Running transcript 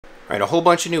Alright, a whole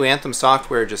bunch of new Anthem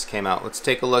software just came out. Let's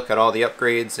take a look at all the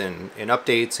upgrades and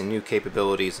updates and new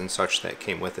capabilities and such that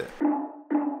came with it.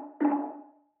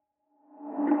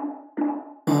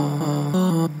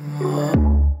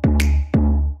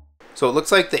 So it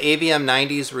looks like the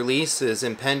AVM90's release is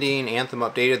impending. Anthem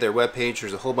updated their webpage.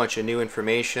 There's a whole bunch of new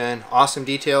information. Awesome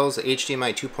details. The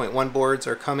HDMI 2.1 boards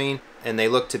are coming, and they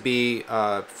look to be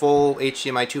full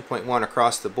HDMI 2.1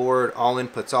 across the board, all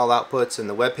inputs, all outputs, and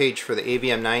the webpage for the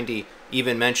AVM90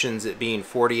 even mentions it being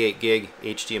 48 gig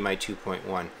HDMI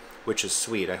 2.1, which is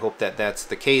sweet. I hope that that's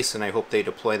the case, and I hope they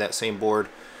deploy that same board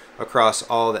across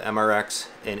all the MRX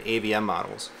and AVM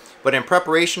models. But in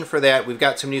preparation for that, we've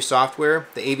got some new software.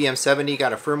 The AVM70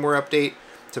 got a firmware update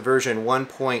to version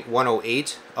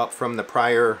 1.108, up from the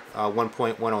prior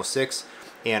 1.106.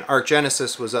 And Arc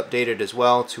Genesis was updated as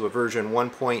well to a version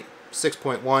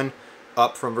 1.6.1,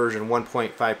 up from version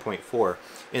 1.5.4.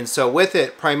 And so with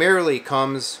it primarily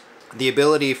comes the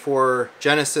ability for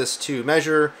Genesis to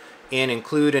measure and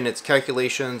include in its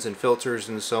calculations and filters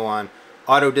and so on,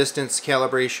 auto distance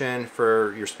calibration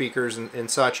for your speakers and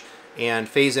such, and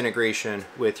phase integration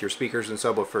with your speakers and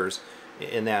subwoofers.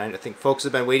 In that, I think folks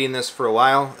have been waiting this for a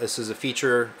while. This is a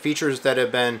features that have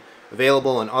been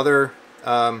available in other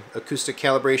acoustic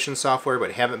calibration software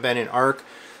but haven't been in Arc.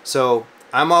 So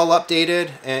I'm all updated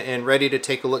and ready to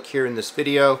take a look here in this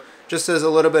video. Just as a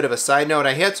little bit of a side note,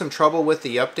 I had some trouble with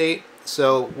the update.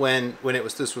 So when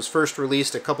this was first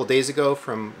released a couple days ago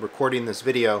from recording this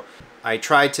video, I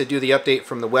tried to do the update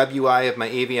from the web UI of my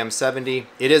AVM70.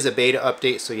 It is a beta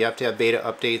update, so you have to have beta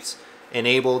updates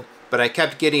enabled, but I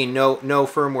kept getting no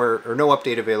firmware or no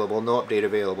update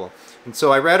available. And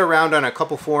so I read around on a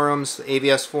couple forums, the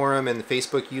AVS forum and the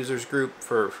Facebook users group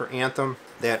for Anthem,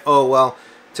 that, oh well,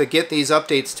 to get these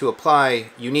updates to apply,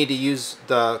 you need to use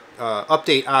the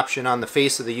update option on the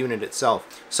face of the unit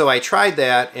itself. So I tried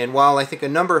that, and while I think a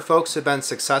number of folks have been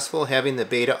successful having the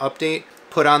beta update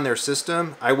put on their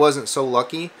system, I wasn't so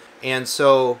lucky. And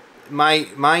so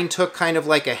mine took kind of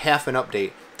like a half an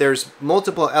update. There's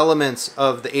multiple elements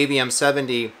of the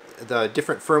AVM70, the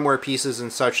different firmware pieces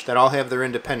and such, that all have their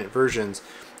independent versions.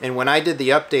 And when I did the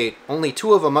update, only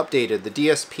two of them updated, the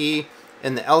DSP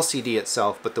and the LCD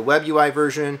itself, but the web UI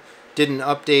version didn't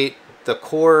update. The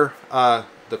core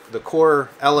the core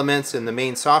elements in the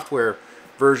main software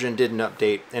version didn't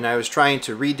update, and I was trying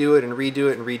to redo it and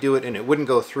redo it and redo it, and it wouldn't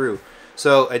go through.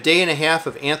 So a day and a half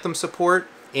of Anthem support,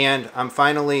 and I'm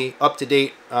finally up to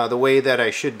date the way that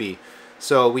I should be.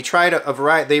 So we tried a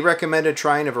variety. They recommended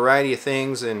trying a variety of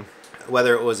things, and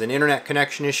whether it was an internet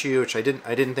connection issue, which I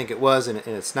didn't think it was, and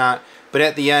it's not. But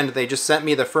at the end, they just sent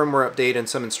me the firmware update and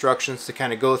some instructions to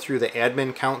kind of go through the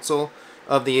admin console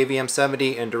of the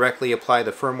AVM70 and directly apply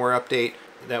the firmware update.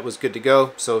 That was good to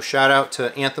go. So shout out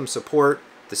to Anthem support.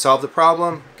 They solved the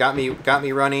problem, got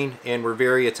me running, and were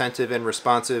very attentive and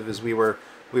responsive as we were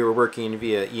working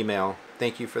via email.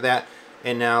 Thank you for that.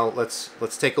 And now let's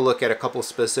take a look at a couple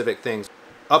specific things.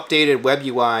 Updated web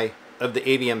UI of the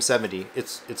AVM70.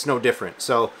 It's no different.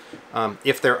 So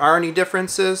if there are any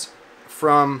differences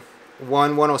from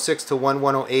 1.106 to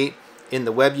 1.108 in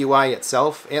the web UI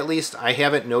itself, at least I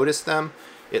haven't noticed them.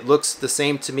 It looks the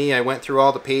same to me. I went through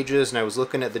all the pages and I was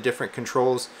looking at the different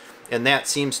controls, and that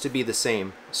seems to be the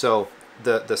same. So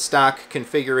the stock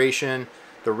configuration,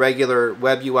 the regular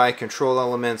web UI control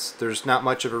elements, there's not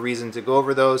much of a reason to go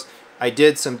over those. I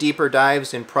did some deeper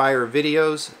dives in prior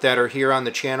videos that are here on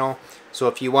the channel. So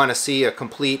if you want to see a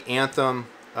complete Anthem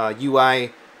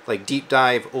UI like deep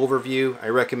dive overview, I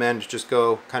recommend just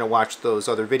go kind of watch those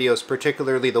other videos,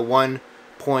 particularly the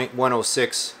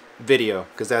 1.106 video,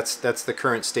 because that's the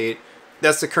current state.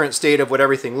 That's the current state of what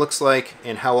everything looks like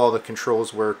and how all the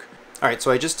controls work. Alright, so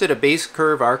I just did a base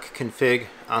curve arc config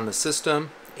on the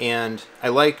system, and I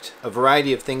liked a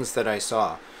variety of things that I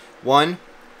saw. One,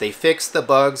 they fixed the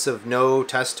bugs of no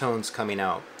test tones coming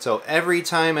out. So every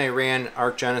time I ran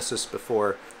Arc Genesis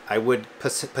before, I would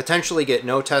potentially get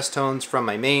no test tones from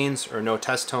my mains or no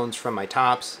test tones from my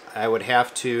tops. I would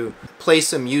have to play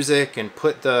some music and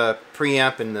put the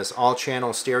preamp in this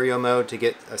all-channel stereo mode to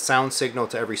get a sound signal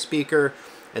to every speaker,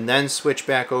 and then switch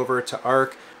back over to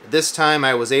Arc. This time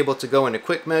I was able to go into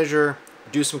quick measure,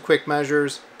 do some quick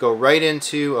measures, go right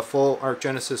into a full Arc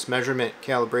Genesis measurement,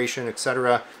 calibration,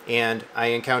 etc., and I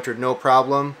encountered no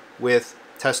problem with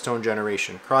test tone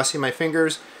generation. Crossing my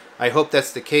fingers, I hope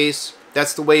that's the case.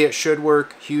 That's the way it should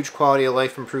work. Huge quality of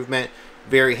life improvement.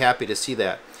 Very happy to see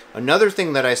that. Another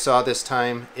thing that I saw this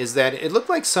time is that it looked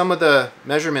like some of the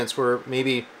measurements were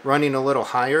maybe running a little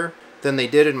higher than they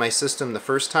did in my system the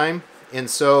first time. And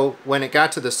so when it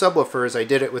got to the subwoofers, I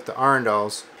did it with the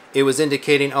Arendals. It was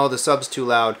indicating, oh, the sub's too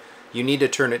loud. you need to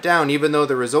turn it down, even though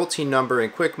the resulting number in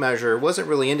quick measure wasn't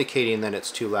really indicating that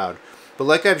it's too loud. But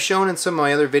like I've shown in some of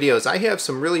my other videos, I have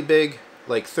some really big,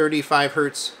 like 35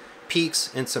 hertz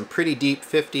peaks and some pretty deep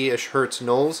 50-ish hertz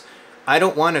nulls. I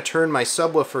don't want to turn my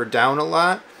subwoofer down a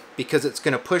lot because it's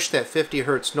going to push that 50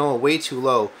 hertz null way too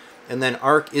low, and then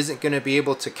ARC isn't going to be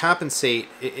able to compensate.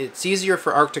 It's easier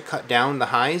for ARC to cut down the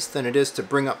highs than it is to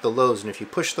bring up the lows, and if you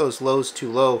push those lows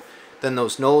too low, then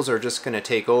those nulls are just going to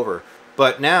take over.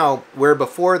 But now, where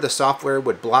before the software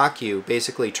would block you,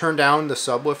 basically turn down the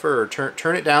subwoofer or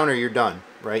turn it down or you're done,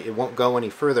 right? It won't go any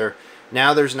further.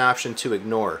 Now there's an option to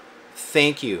ignore.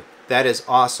 Thank you. That is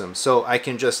awesome. So I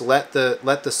can just let the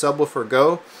subwoofer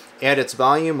go at its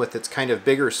volume with its kind of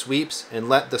bigger sweeps and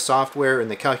let the software and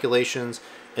the calculations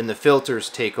and the filters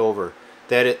take over.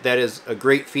 That is a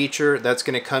great feature. That's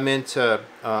going to come into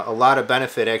a lot of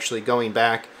benefit actually going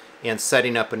back and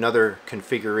setting up another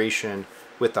configuration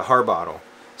with the Harbottle.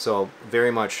 So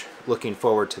very much looking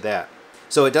forward to that.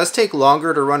 So it does take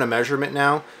longer to run a measurement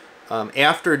now.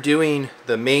 After doing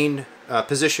the main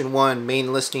position 1,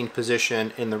 main listing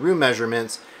position in the room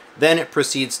measurements, then it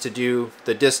proceeds to do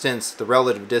the distance, the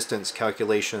relative distance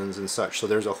calculations and such. So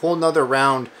there's a whole nother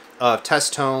round of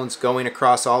test tones going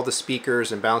across all the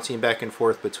speakers and bouncing back and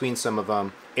forth between some of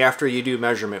them after you do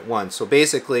measurement 1. So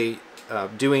basically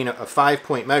doing a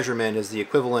 5-point measurement is the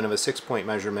equivalent of a 6-point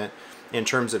measurement in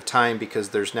terms of time, because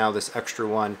there's now this extra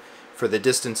one for the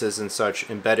distances and such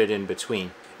embedded in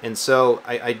between. And so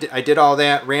I did all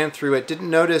that, ran through it, didn't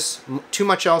notice too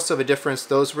much else of a difference.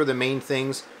 Those were the main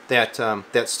things that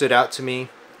that stood out to me.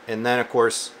 And then of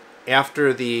course after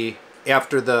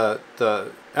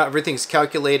everything's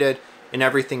calculated and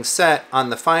everything's set, on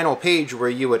the final page where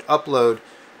you would upload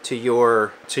to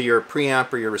your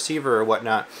preamp or your receiver or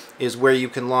whatnot is where you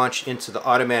can launch into the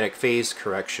automatic phase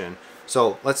correction.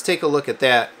 So let's take a look at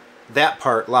that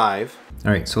part live.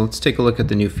 All right, so let's take a look at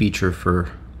the new feature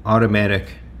for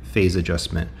automatic phase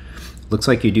adjustment. Looks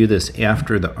like you do this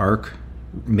after the ARC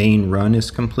main run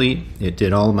is complete. It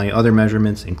did all my other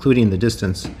measurements, including the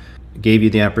distance. It gave you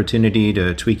the opportunity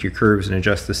to tweak your curves and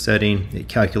adjust the setting. It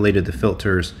calculated the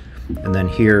filters. And then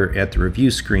here at the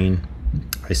review screen,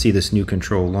 I see this new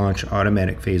control, launch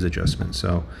automatic phase adjustment.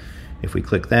 So if we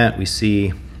click that, we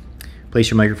see place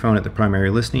your microphone at the primary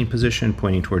listening position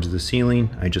pointing towards the ceiling.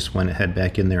 I just went ahead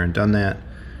back in there and done that.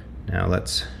 Now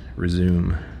let's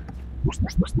resume.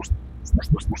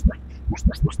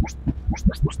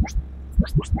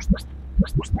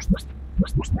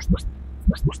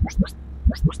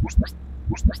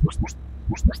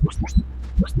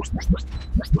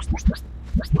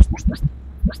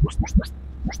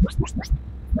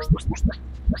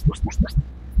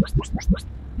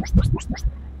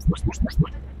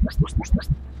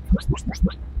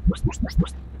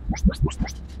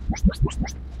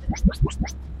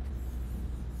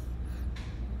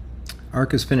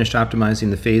 ARC has finished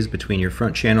optimizing the phase between your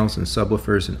front channels and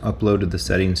subwoofers and uploaded the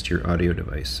settings to your audio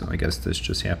device. So I guess this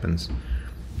just happens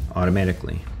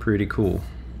automatically. Pretty cool.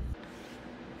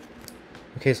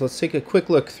 Okay, so let's take a quick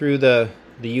look through the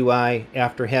UI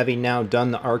after having now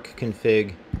done the ARC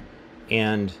config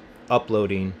and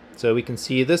uploading. So we can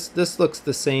see this looks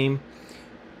the same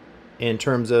in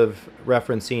terms of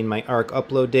referencing my ARC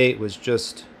upload date was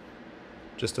just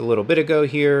a little bit ago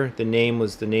here. The name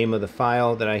was the name of the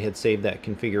file that I had saved that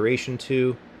configuration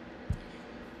to.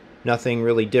 Nothing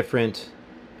really different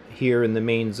here in the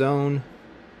main zone,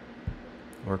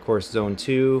 or of course zone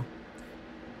 2.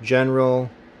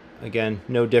 General, again,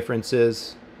 no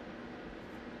differences,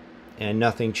 and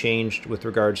nothing changed with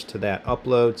regards to that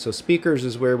upload. So speakers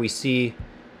is where we see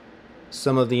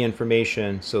some of the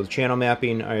information. So channel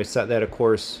mapping, I set that of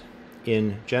course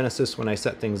in Genesis when I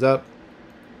set things up.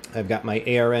 I've got my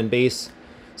ARN base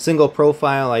single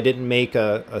profile. I didn't make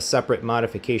a separate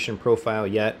modification profile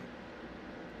yet.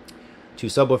 2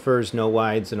 subwoofers, no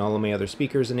wides, and all of my other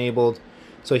speakers enabled.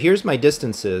 So here's my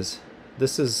distances.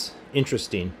 This is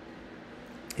interesting.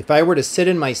 If I were to sit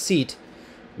in my seat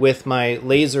with my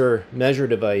laser measure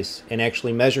device and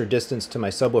actually measure distance to my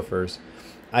subwoofers,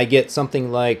 I get something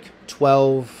like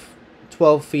 12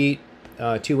 feet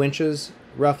 2 inches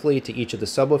roughly to each of the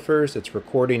subwoofers. It's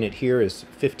recording it here as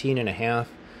 15.5.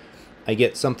 I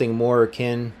get something more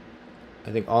akin,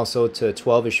 I think, also to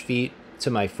 12-ish feet to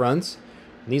my fronts.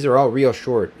 And these are all real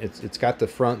short. It's got the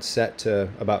front set to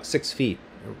about 6 feet,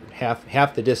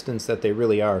 half the distance that they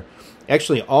really are.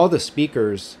 Actually, all the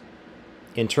speakers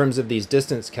in terms of these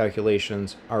distance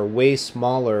calculations are way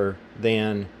smaller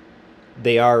than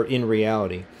they are in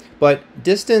reality. But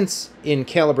distance in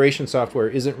calibration software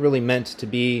isn't really meant to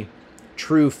be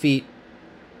true feet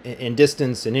in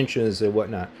distance and inches and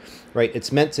whatnot, right?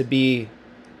 It's meant to be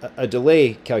a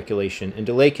delay calculation, and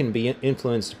delay can be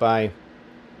influenced by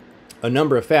a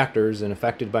number of factors and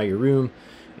affected by your room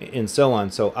and so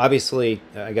on. So obviously,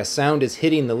 I guess sound is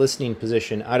hitting the listening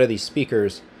position out of these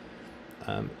speakers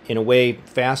in a way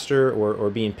faster, or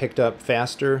being picked up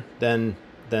faster than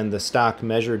the stock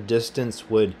measured distance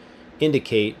would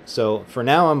indicate. So for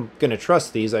now, I'm going to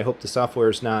trust these. I hope the software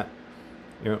is not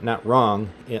wrong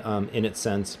in its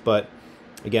sense. But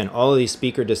again, all of these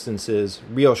speaker distances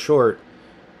real short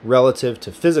relative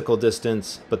to physical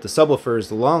distance, but the subwoofer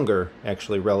is longer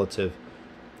actually relative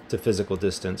to physical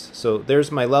distance. So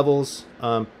there's my levels,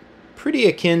 pretty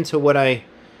akin to what I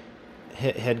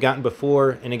had gotten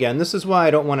before. And again, this is why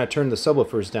I don't want to turn the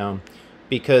subwoofers down,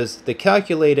 because the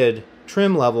calculated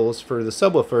trim levels for the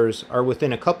subwoofers are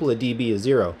within a couple of dB of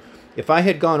zero. If I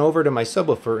had gone over to my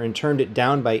subwoofer and turned it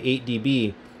down by 8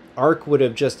 dB, ARC would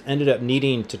have just ended up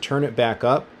needing to turn it back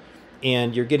up,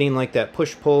 and you're getting like that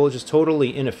push-pull, just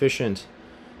totally inefficient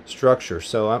structure.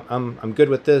 So I'm good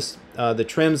with this. The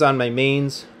trims on my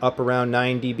mains up around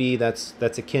 9 dB.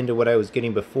 That's akin to what I was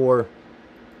getting before.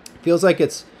 Feels like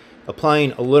it's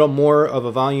applying a little more of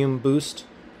a volume boost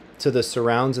to the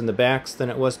surrounds and the backs than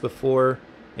it was before,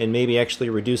 and maybe actually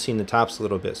reducing the tops a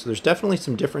little bit. So there's definitely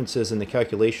some differences in the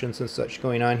calculations and such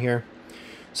going on here.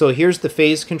 So here's the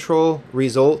phase control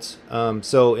results.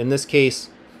 So in this case,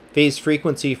 phase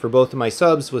frequency for both of my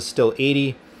subs was still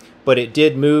 80, but it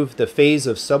did move the phase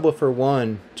of subwoofer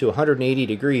 1 to 180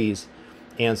 degrees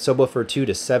and subwoofer 2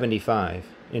 to 75.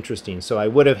 Interesting. So I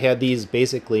would have had these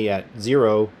basically at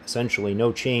 0, essentially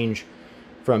no change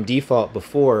from default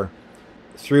before.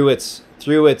 Through its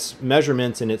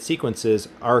measurements and its sequences,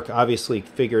 ARC obviously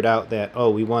figured out that, oh,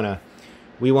 we want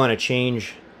to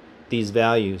change these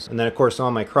values. And then of course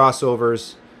all my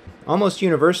crossovers, almost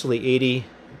universally 80.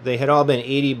 They had all been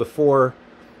 80 before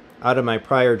out of my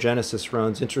prior Genesis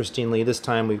runs. Interestingly, this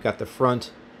time we've got the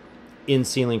front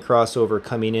in-ceiling crossover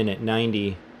coming in at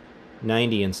 90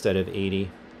 instead of 80.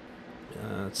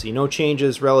 Let's see, no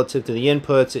changes relative to the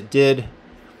inputs. It did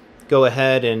go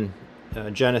ahead and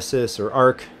Genesis or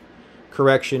ARC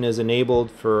correction is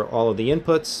enabled for all of the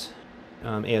inputs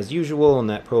as usual, and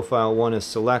that profile 1 is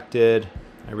selected.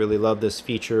 I really love this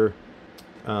feature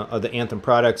of the Anthem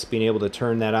products, being able to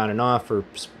turn that on and off or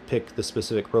pick the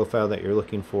specific profile that you're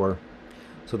looking for.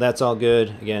 So that's all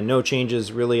good. Again, no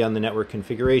changes really on the network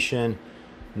configuration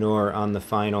nor on the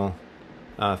final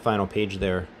page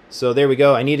there. So there we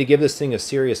go. I need to give this thing a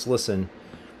serious listen,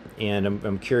 and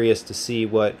I'm curious to see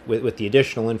what, with the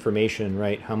additional information,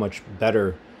 right, how much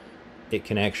better it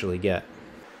can actually get.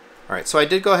 All right, so I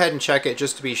did go ahead and check it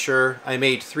just to be sure. I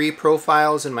made 3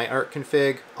 profiles in my ARC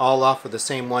config, all off of the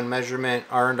same one measurement,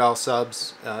 R and all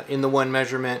subs in the one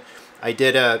measurement. I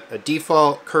did a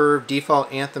default curve,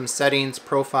 default Anthem settings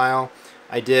profile.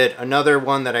 I did another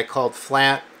one that I called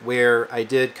flat, where I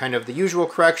did kind of the usual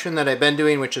correction that I've been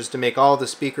doing, which is to make all the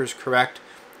speakers correct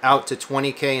out to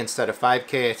 20K instead of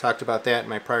 5K. I talked about that in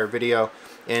my prior video,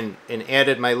 and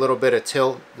added my little bit of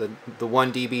tilt, the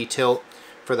 1 dB tilt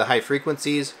for the high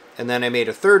frequencies. And then I made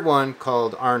a third one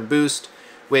called ARN Boost,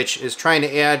 which is trying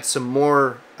to add some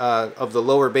more of the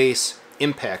lower bass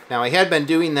impact. Now I had been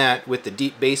doing that with the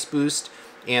deep bass boost,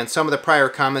 and some of the prior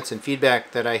comments and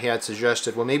feedback that I had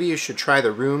suggested, well, maybe you should try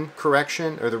the room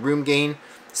correction or the room gain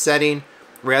setting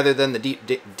rather than the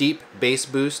deep bass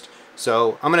boost.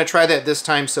 So I'm going to try that this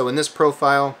time. So in this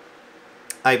profile,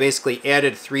 I basically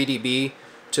added 3 dB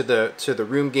to the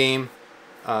room gain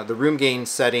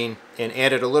setting, and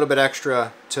added a little bit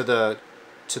extra to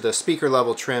the speaker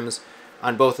level trims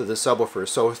on both of the subwoofers.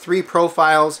 So 3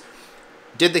 profiles,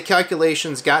 did the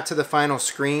calculations, got to the final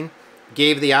screen,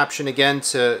 gave the option again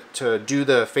to do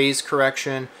the phase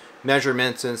correction,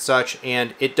 measurements and such,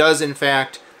 and it does in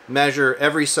fact measure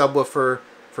every subwoofer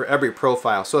for every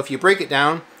profile. So if you break it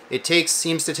down, it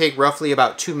seems to take roughly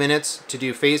about 2 minutes to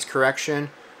do phase correction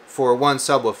for one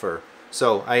subwoofer.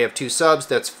 So I have 2 subs,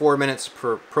 that's 4 minutes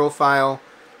per profile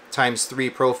times 3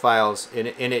 profiles, and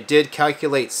it did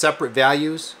calculate separate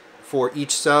values for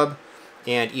each sub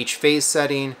and each phase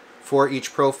setting for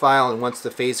each profile. And once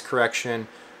the phase correction,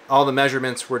 all the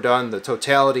measurements were done, the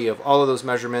totality of all of those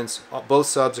measurements, both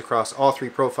subs across all 3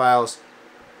 profiles,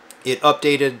 it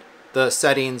updated the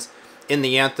settings in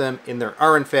the Anthem, and there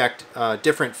are in fact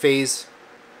different phase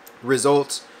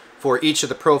results for each of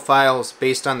the profiles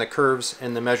based on the curves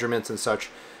and the measurements and such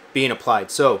being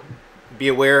applied. So be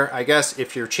aware, I guess,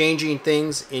 if you're changing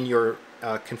things in your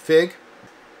config,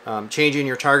 changing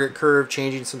your target curve,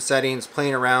 changing some settings,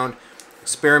 playing around,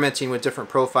 experimenting with different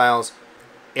profiles,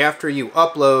 after you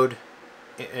upload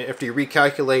after you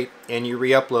recalculate and you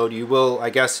re-upload, you will, I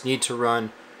guess, need to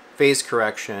run phase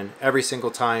correction every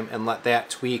single time and let that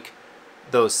tweak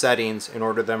those settings in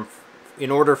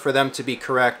order for them to be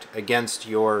correct against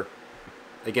your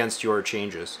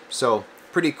changes. So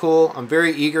pretty cool. I'm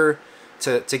very eager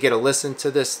to get a listen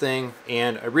to this thing,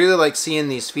 and I really like seeing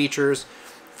these features.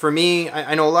 For me,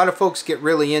 I know a lot of folks get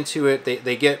really into it.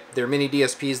 They get their mini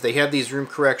DSPs, they have these room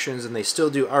corrections, and they still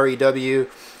do REW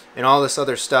and all this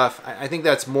other stuff. I think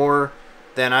that's more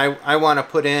than I want to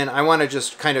put in. I want to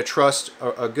just kind of trust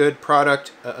a good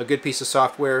product, a good piece of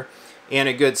software, and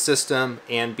a good system,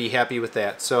 and be happy with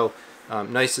that. So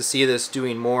nice to see this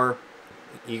doing more.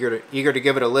 Eager to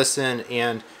give it a listen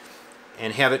and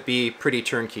have it be pretty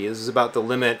turnkey. This is about the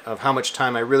limit of how much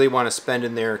time I really want to spend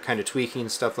in there kind of tweaking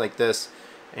stuff like this.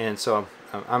 And so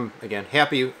I'm, again,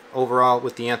 happy overall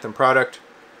with the Anthem product,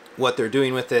 what they're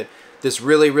doing with it. This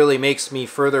really makes me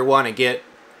further want to get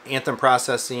Anthem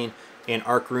processing and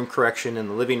ARC room correction in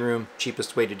the living room.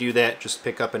 Cheapest way to do that, just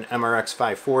pick up an MRX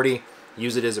 540,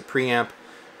 use it as a preamp,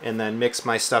 and then mix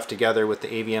my stuff together with the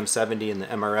AVM 70 and the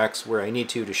MRX where I need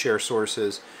to share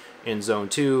sources in zone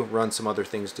 2, run some other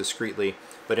things discreetly.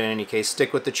 But in any case,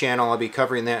 stick with the channel. I'll be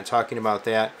covering that and talking about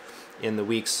that in the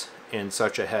weeks and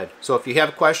such ahead. So if you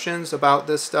have questions about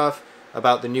this stuff,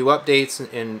 about the new updates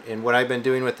and what I've been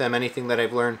doing with them, anything that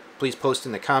I've learned, please post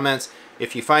in the comments.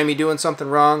 If you find me doing something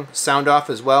wrong, sound off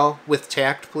as well, with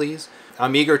tact, please.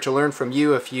 I'm eager to learn from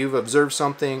you if you've observed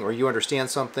something, or you understand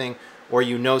something, or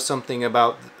you know something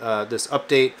about this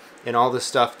update and all this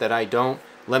stuff that I don't.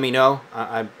 Let me know.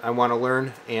 I want to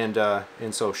learn, and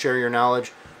so share your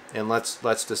knowledge, and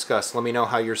let's discuss. Let me know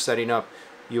how you're setting up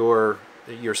your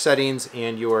settings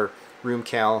and your room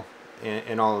cal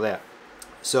and all of that.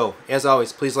 So as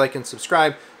always, please like and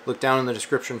subscribe. Look down in the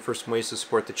description for some ways to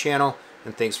support the channel,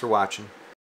 and thanks for watching.